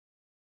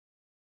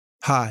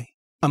Hi,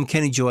 I'm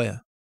Kenny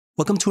Joya.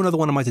 Welcome to another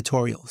one of my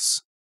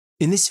tutorials.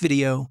 In this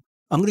video,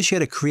 I'm going to show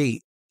you how to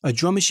create a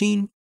drum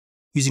machine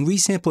using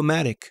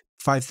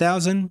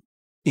ReaSamplOmatic5000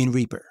 in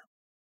Reaper.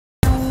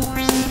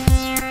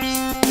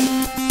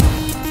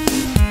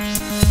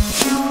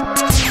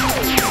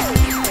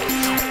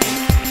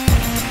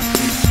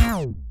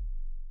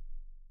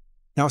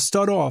 Now I'll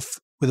start off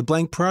with a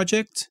blank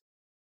project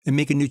and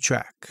make a new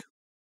track.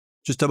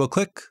 Just double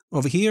click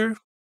over here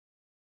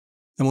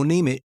and we'll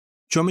name it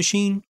Drum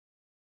Machine.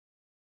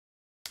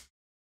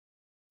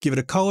 Give it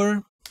a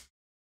color,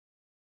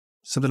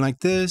 something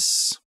like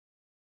this.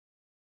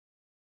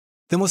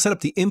 Then we'll set up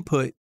the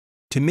input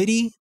to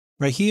MIDI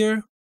right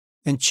here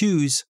and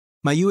choose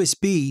my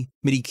USB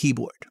MIDI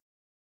keyboard,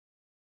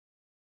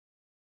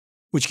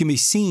 which can be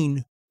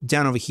seen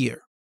down over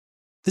here.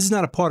 This is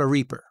not a part of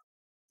Reaper.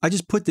 I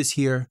just put this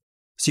here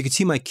so you can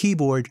see my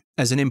keyboard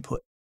as an input.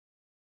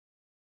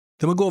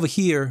 Then we'll go over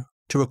here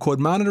to record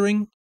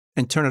monitoring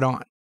and turn it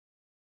on.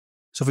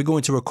 So if we go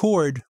into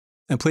record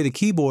and play the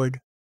keyboard,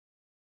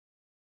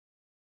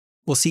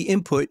 we'll see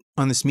input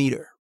on this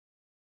meter,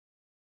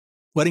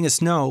 letting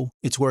us know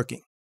it's working.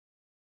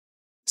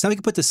 So now we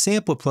can put the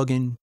sampler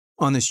plugin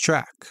on this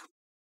track.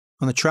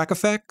 On the track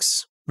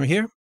effects, right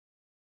here,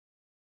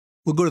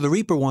 we'll go to the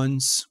Reaper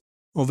ones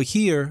over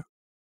here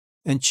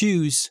and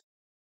choose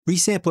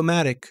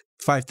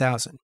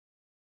ReaSamplOmatic5000,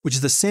 which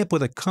is the sampler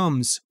that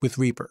comes with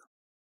Reaper.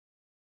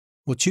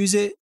 We'll choose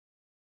it,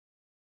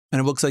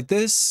 and it looks like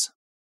this.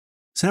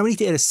 So now we need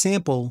to add a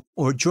sample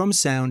or a drum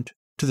sound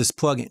to this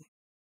plugin.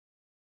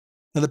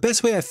 Now the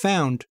best way I've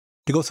found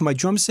to go through my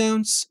drum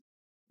sounds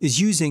is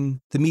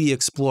using the Media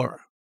Explorer.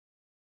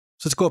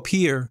 So let's go up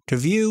here to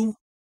View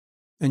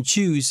and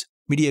choose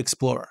Media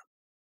Explorer,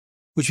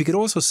 which we could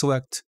also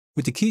select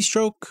with the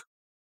keystroke.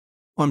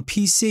 On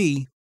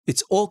PC,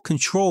 it's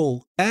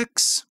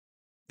Alt-Control-X,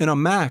 and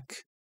on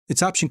Mac,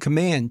 it's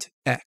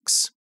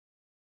Option-Command-X.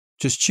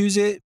 Just choose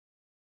it,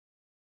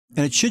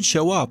 and it should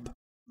show up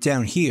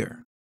down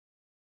here.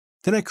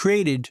 Then I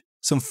created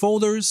some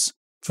folders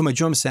for my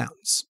drum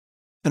sounds,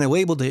 and I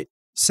labeled it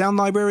Sound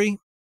Library,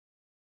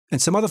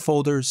 and some other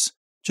folders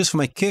just for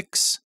my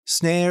kicks,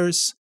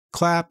 snares,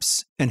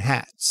 claps, and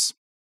hats.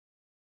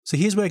 So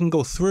here's where I can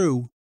go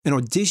through and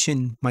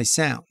audition my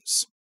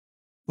sounds.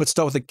 Let's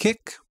start with a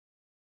kick.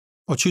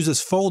 I'll choose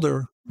this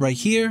folder right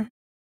here,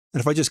 and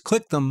if I just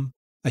click them,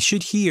 I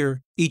should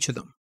hear each of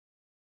them.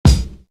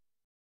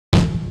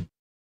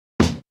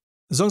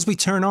 As long as we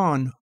turn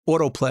on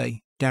autoplay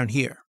down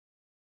here,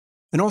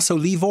 and also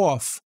leave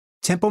off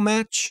tempo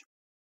match,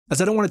 as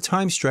I don't want to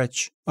time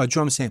stretch our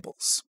drum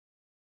samples.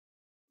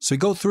 So we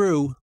go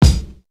through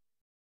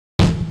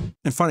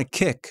and find a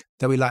kick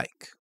that we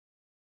like.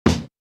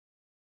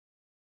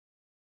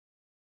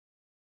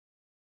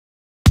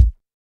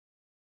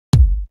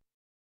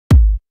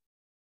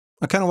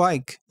 I kind of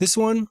like this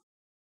one.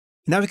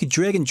 Now we could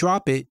drag and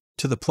drop it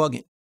to the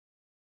plugin.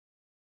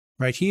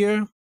 Right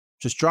here,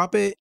 just drop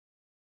it.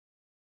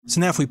 So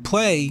now if we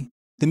play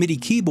the MIDI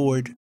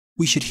keyboard,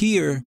 we should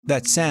hear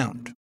that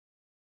sound.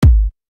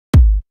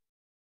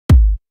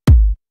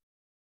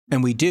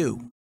 And we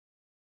do.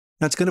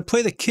 Now it's going to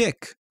play the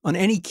kick on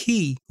any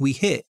key we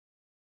hit.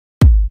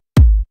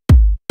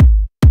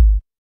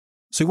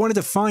 So we want to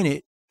define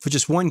it for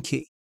just one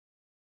key.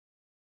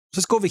 So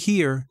let's go over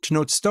here to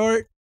Note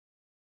Start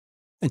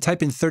and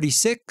type in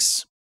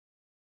 36,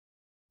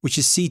 which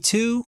is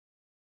C2,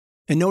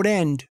 and Note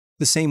End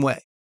the same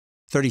way,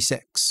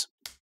 36.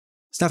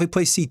 So now if we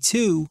play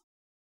C2,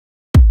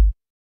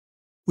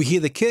 we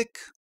hear the kick,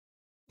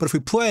 but if we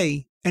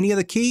play any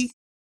other key,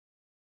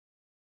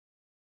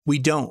 we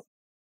don't.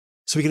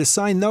 So we can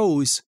assign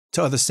those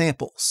to other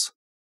samples.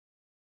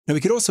 Now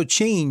we could also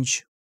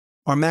change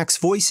our max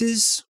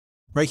voices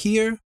right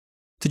here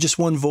to just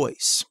one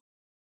voice.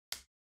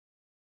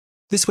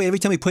 This way, every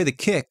time we play the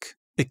kick,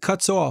 it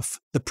cuts off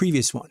the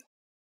previous one,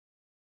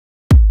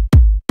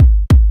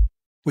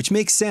 which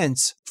makes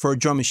sense for a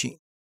drum machine,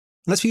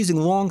 unless we're using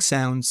long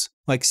sounds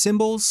like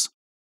cymbals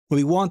where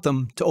we want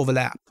them to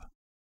overlap.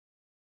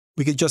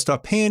 We could adjust our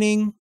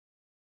panning,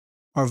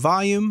 our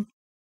volume,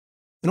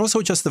 and also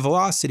adjust the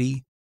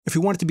velocity if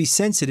we want it to be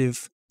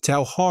sensitive to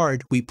how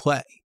hard we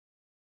play.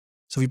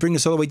 So if we bring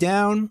this all the way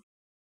down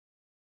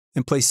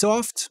and play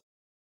soft,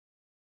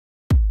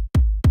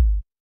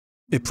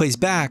 it plays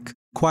back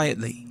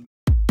quietly.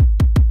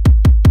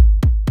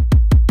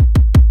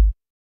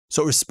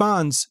 So it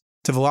responds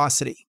to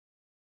velocity.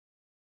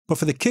 But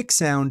for the kick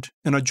sound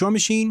in our drum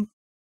machine,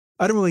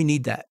 I don't really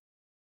need that.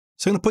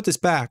 So I'm going to put this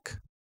back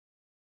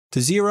to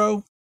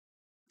 0,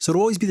 so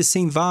it'll always be the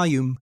same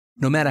volume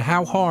no matter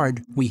how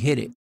hard we hit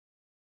it.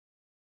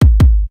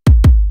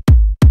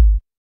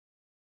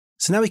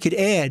 So now we could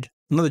add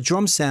another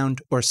drum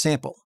sound or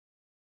sample.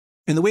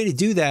 And the way to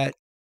do that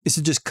is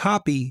to just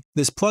copy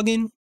this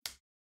plugin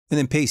and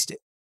then paste it.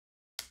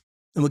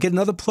 And we'll get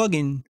another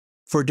plugin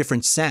for a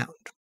different sound.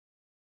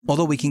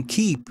 Although we can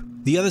keep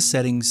the other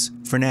settings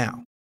for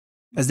now,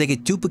 as they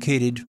get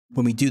duplicated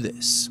when we do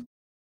this.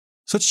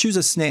 So let's choose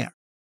a snare.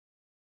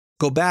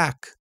 Go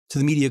back to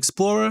the Media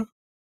Explorer.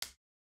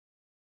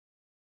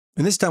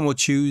 And this time we'll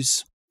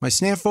choose my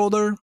snare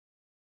folder,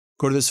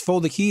 go to this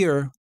folder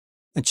here,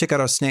 and check out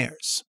our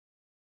snares.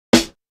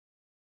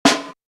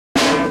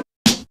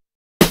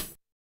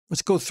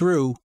 Let's go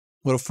through a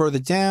little further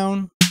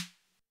down.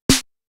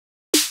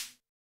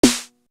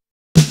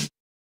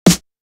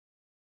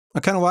 I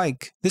kind of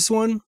like this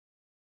one,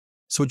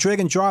 so we'll drag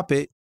and drop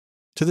it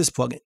to this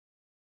plugin.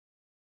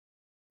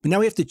 But now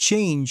we have to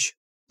change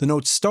the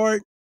note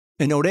start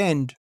and note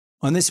end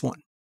on this one.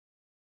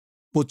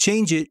 We'll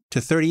change it to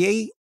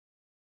 38,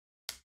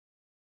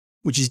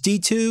 which is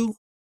D2.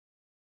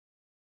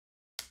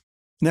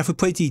 Now if we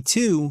play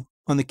D2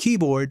 on the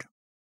keyboard,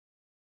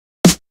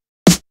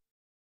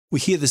 we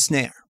hear the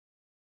snare.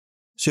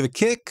 So you have a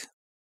kick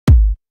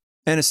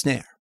and a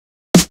snare.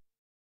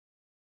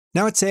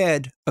 Now let's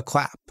add a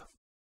clap.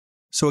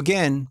 So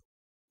again,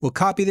 we'll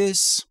copy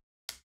this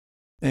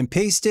and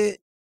paste it,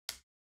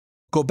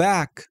 go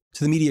back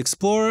to the Media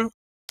Explorer,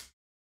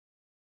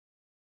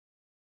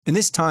 and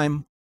this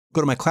time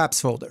go to my claps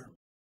folder.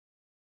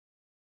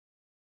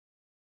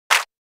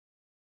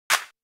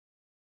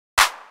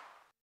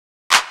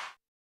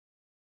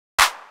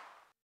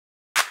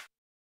 I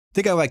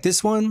think I like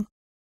this one,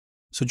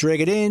 so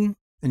drag it in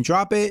and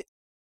drop it,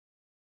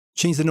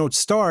 change the note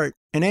start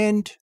and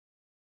end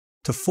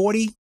to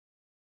 40,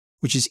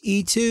 which is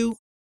E2,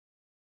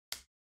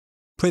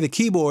 play the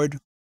keyboard,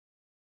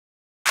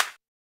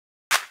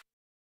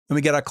 and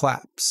we get our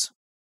claps.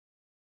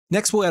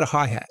 Next we'll add a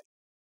hi-hat.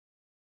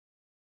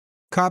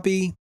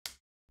 Copy,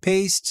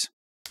 paste,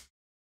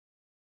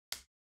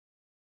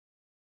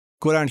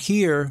 go down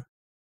here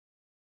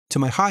to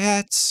my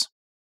hi-hats,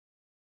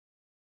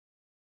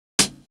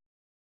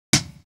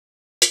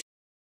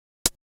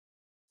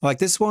 I like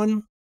this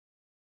one,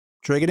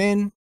 drag it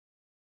in,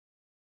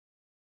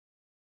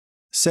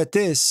 set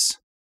this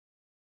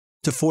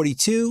to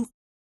 42,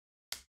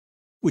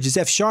 which is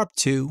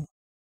F#2,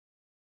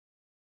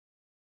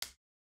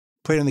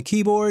 play it on the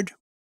keyboard,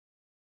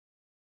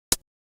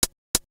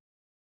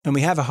 and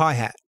we have a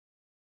hi-hat.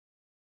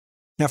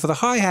 Now for the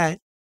hi-hat,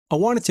 I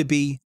want it to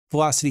be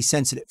velocity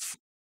sensitive.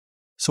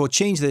 So I'll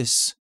change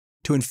this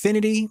to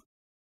infinity.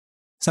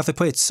 So if I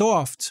play it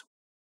soft,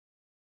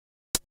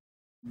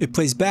 it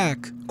plays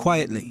back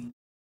quietly.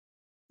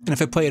 And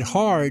if I play it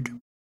hard,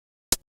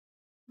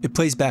 it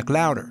plays back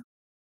louder.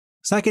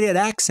 So I can add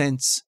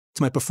accents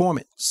to my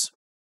performance.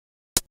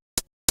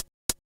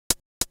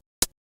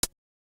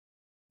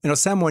 And it'll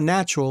sound more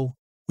natural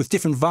with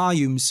different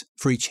volumes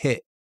for each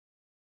hit.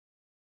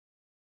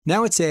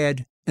 Now let's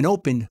add an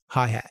open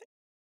hi-hat.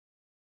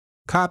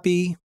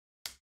 Copy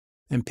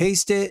and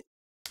paste it.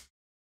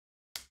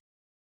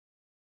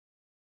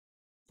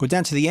 Go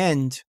down to the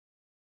end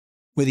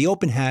where the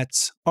open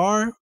hats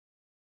are.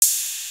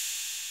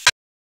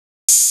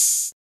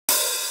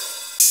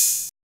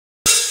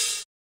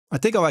 I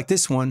think I like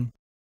this one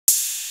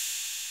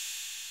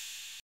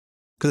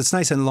because it's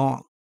nice and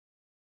long.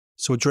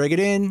 So we'll drag it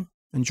in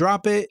and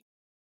drop it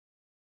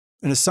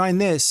and assign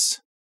this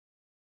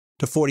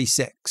to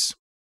 46,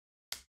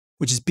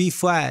 which is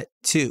B-flat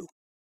 2.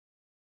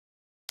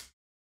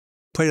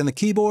 Play it on the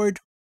keyboard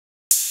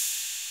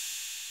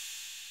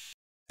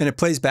and it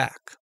plays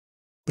back.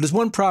 But there's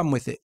one problem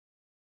with it.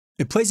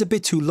 It plays a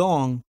bit too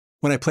long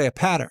when I play a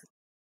pattern.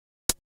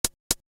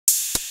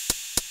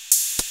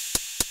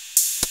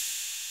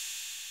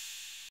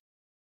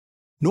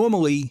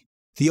 Normally,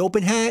 the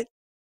open hat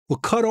will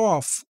cut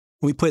off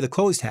when we play the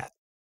closed hat,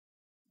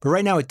 but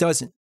right now it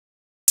doesn't.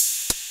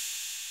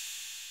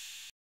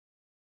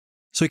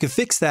 So you can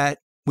fix that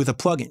with a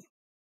plugin.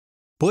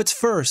 But let's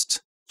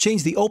first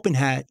change the open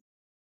hat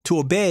to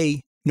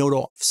obey note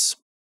offs.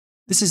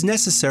 This is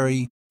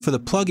necessary for the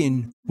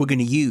plugin we're going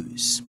to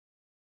use.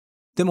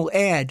 Then we'll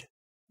add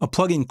a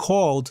plugin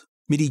called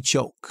MIDI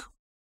Choke.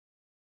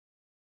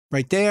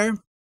 Right there. And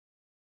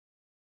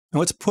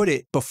let's put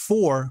it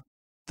before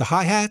the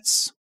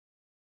hi-hats.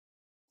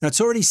 Now it's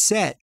already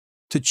set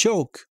to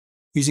choke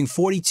using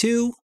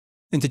 42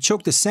 and to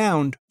choke the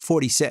sound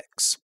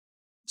 46.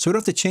 So we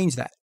don't have to change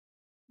that,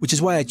 which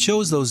is why I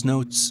chose those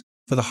notes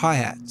for the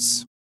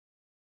hi-hats.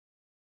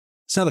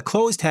 So now the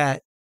closed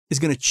hat is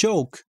going to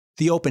choke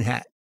the open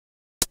hat.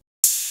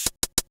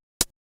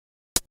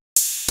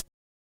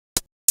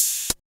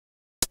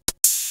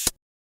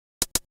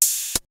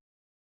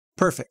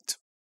 Perfect.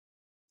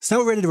 So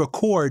now we're ready to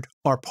record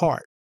our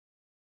part.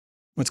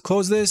 Let's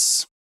close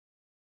this,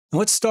 and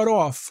let's start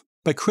off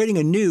by creating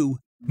a new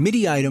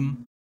MIDI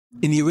item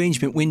in the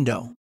arrangement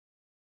window.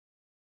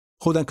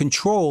 Hold down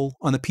Control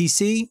on the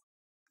PC,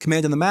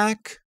 Command on the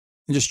Mac,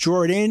 and just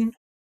draw it in.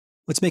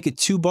 Let's make it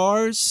 2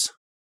 bars.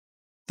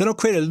 Then I'll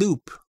create a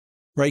loop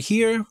right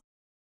here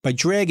by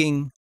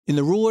dragging in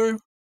the ruler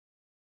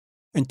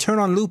and turn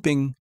on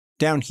looping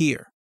down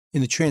here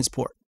in the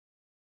transport.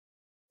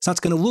 So it's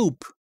going to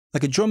loop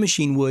like a drum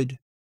machine would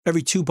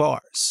every 2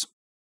 bars.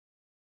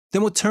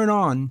 Then we'll turn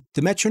on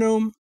the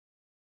metronome,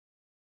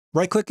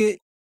 right-click it,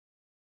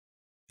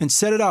 and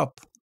set it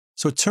up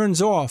so it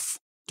turns off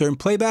during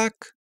playback,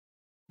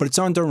 but it's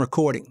on during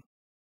recording.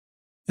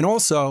 and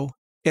also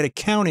add a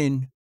count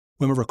in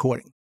when we're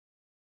recording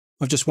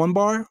of just 1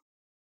 bar.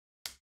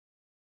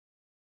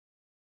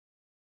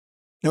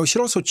 Now we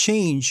should also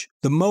change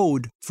the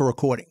mode for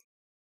recording.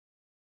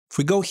 If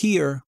we go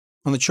here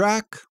on the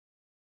track,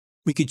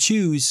 we could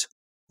choose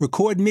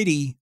record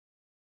MIDI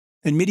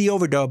and MIDI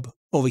overdub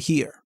over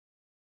here.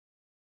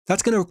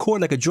 That's going to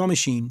record like a drum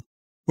machine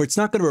where it's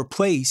not going to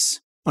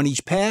replace on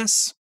each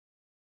pass.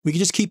 We can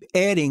just keep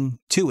adding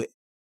to it.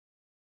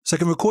 So I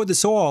can record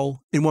this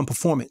all in one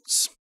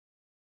performance.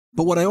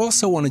 But what I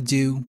also want to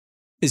do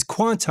is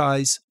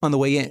quantize on the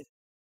way in,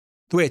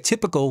 the way a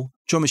typical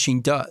drum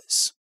machine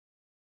does.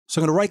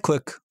 So I'm going to right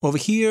click over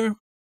here,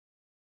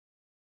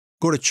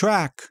 go to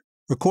track,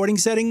 recording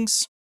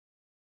settings,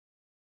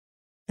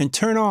 and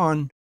turn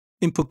on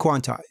input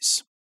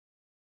quantize.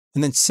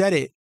 And then set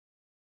it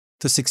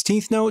to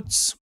 16th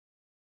notes.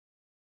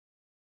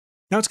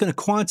 Now it's going to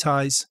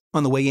quantize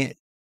on the way in.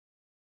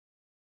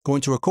 Go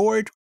into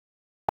record.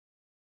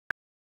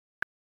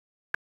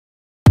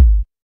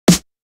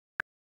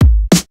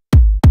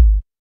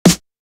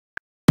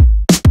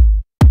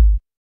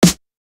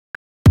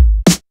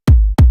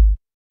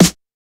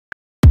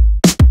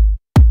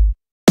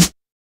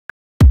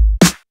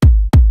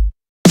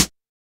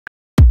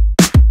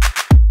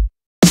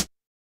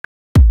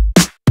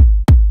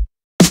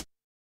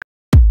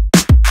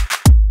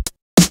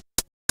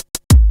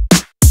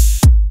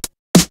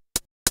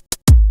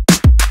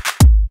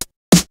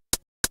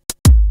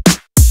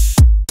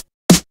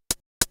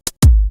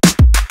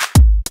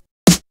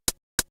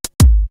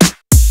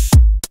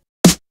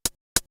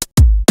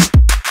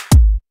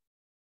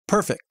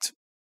 Perfect.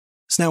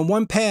 So now in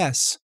one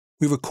pass,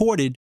 we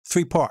recorded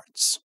 3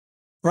 parts,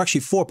 or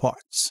actually 4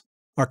 parts.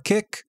 Our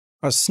kick,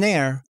 our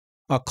snare,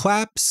 our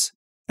claps,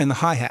 and the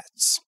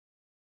hi-hats.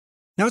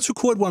 Now let's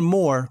record one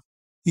more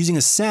using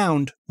a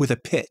sound with a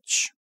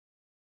pitch.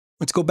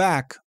 Let's go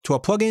back to our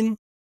plugin,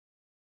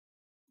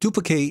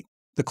 duplicate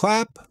the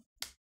clap,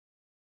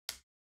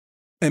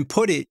 and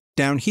put it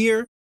down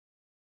here.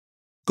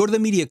 Go to the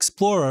Media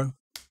Explorer,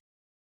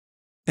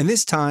 and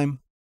this time,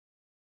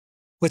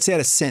 let's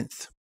add a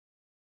synth.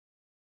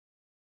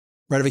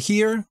 Right over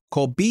here,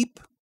 called beep.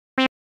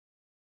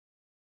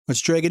 Let's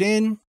drag it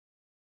in. And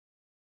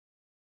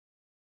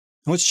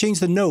let's change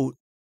the note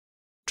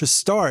to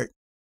start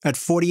at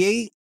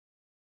 48,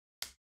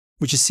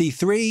 which is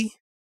C3,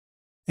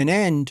 and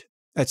end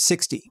at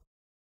 60,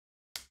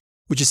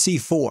 which is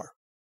C4.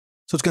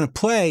 So it's going to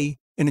play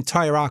an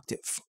entire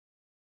octave.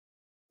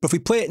 But if we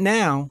play it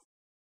now,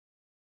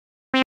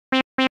 it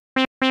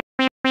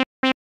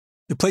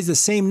plays the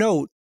same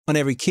note on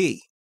every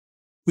key.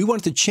 We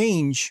want it to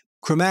change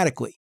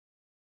chromatically.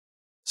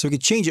 So we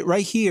could change it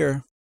right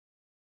here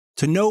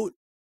to note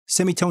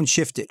semitone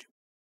shifted.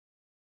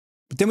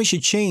 But then we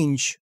should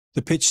change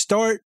the pitch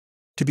start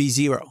to be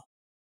 0.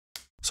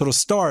 So it'll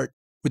start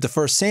with the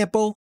first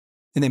sample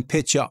and then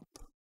pitch up.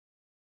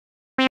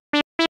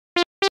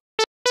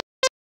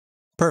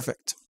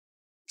 Perfect.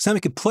 So now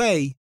we could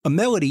play a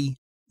melody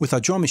with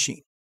our drum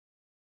machine.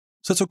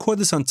 So let's record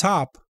this on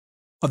top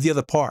of the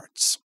other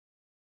parts.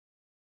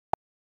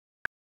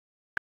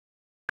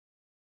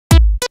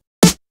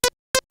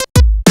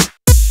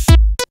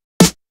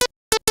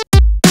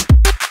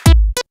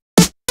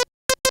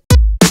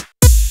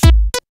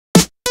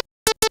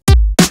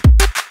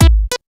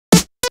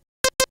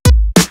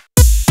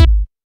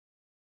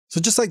 So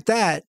just like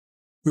that,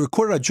 we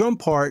recorded our drum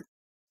part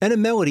and a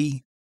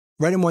melody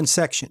right in one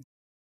section.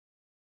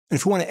 And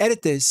if we want to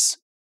edit this,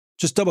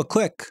 just double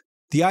click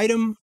the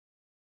item.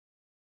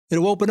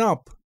 It'll open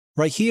up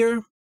right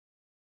here,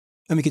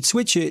 and we could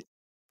switch it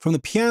from the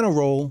piano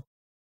roll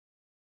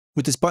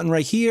with this button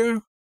right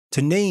here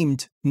to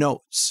named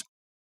notes.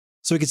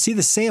 So we can see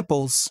the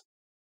samples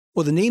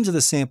or the names of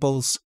the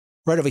samples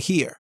right over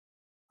here.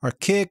 Our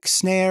kick,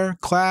 snare,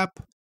 clap,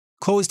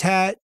 closed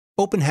hat,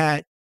 open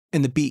hat,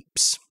 and the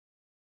beeps.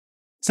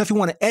 So if you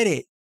want to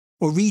edit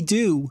or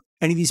redo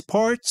any of these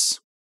parts,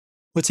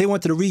 let's say I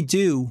wanted to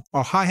redo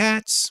our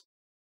hi-hats,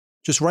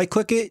 just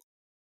right-click it,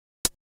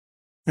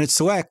 and it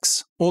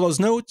selects all those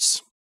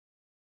notes.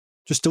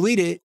 Just delete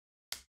it.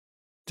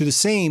 Do the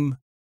same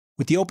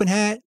with the open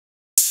hat.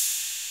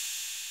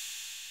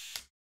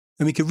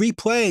 And we can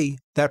replay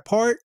that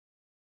part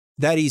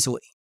that easily.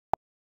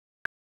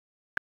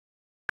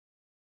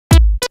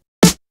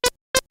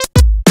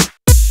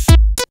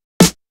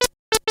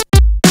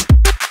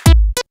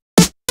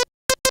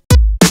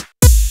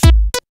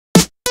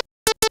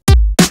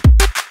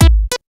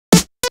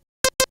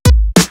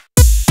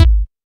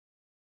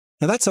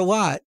 Now that's a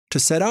lot to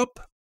set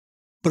up,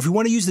 but if we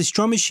want to use this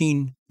drum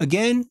machine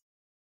again,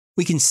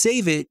 we can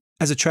save it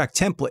as a track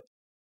template.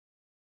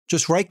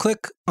 Just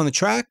right-click on the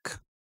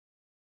track,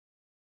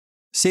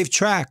 save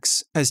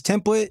tracks as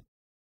template.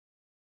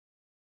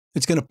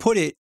 It's going to put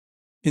it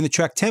in the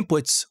track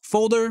templates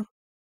folder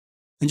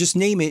and just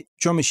name it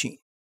drum machine.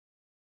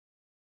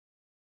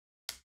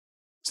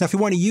 So now if we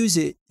want to use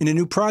it in a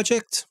new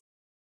project,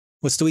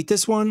 let's delete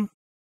this one.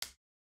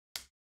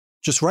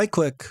 Just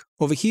right-click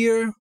over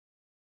here,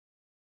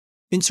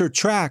 insert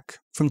track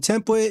from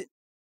template,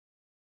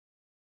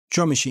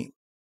 drum machine.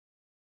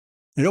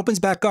 And it opens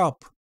back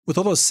up with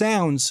all those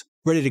sounds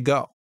ready to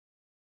go.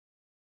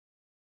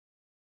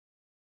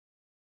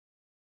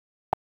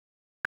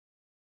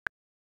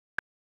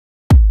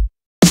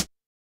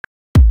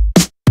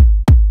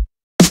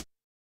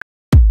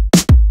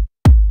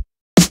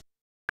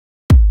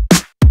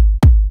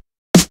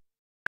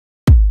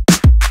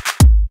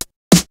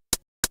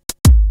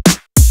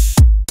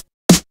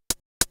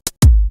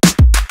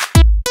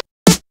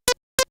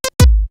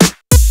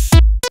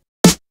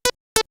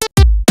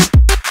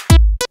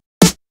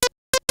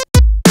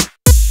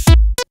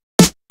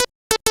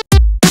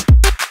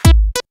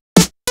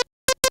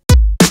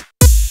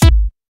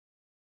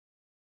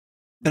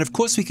 And of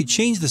course we could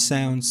change the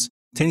sounds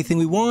to anything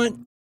we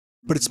want,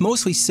 but it's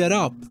mostly set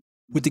up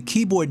with the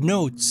keyboard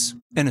notes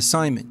and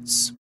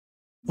assignments,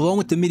 along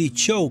with the MIDI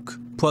choke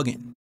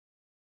plugin.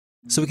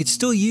 So we could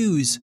still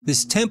use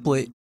this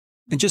template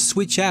and just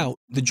switch out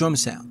the drum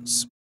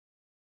sounds.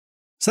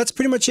 So that's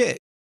pretty much it.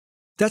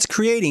 That's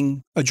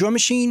creating a drum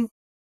machine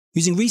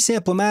using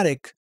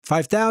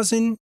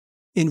ReaSamplOmatic5000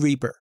 in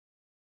Reaper.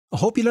 I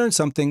hope you learned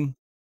something,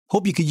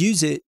 hope you could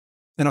use it,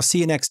 and I'll see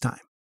you next time.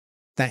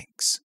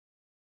 Thanks.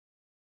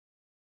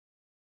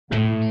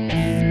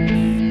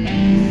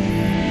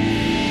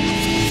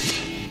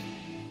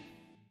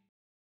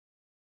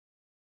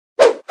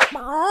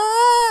 Bye.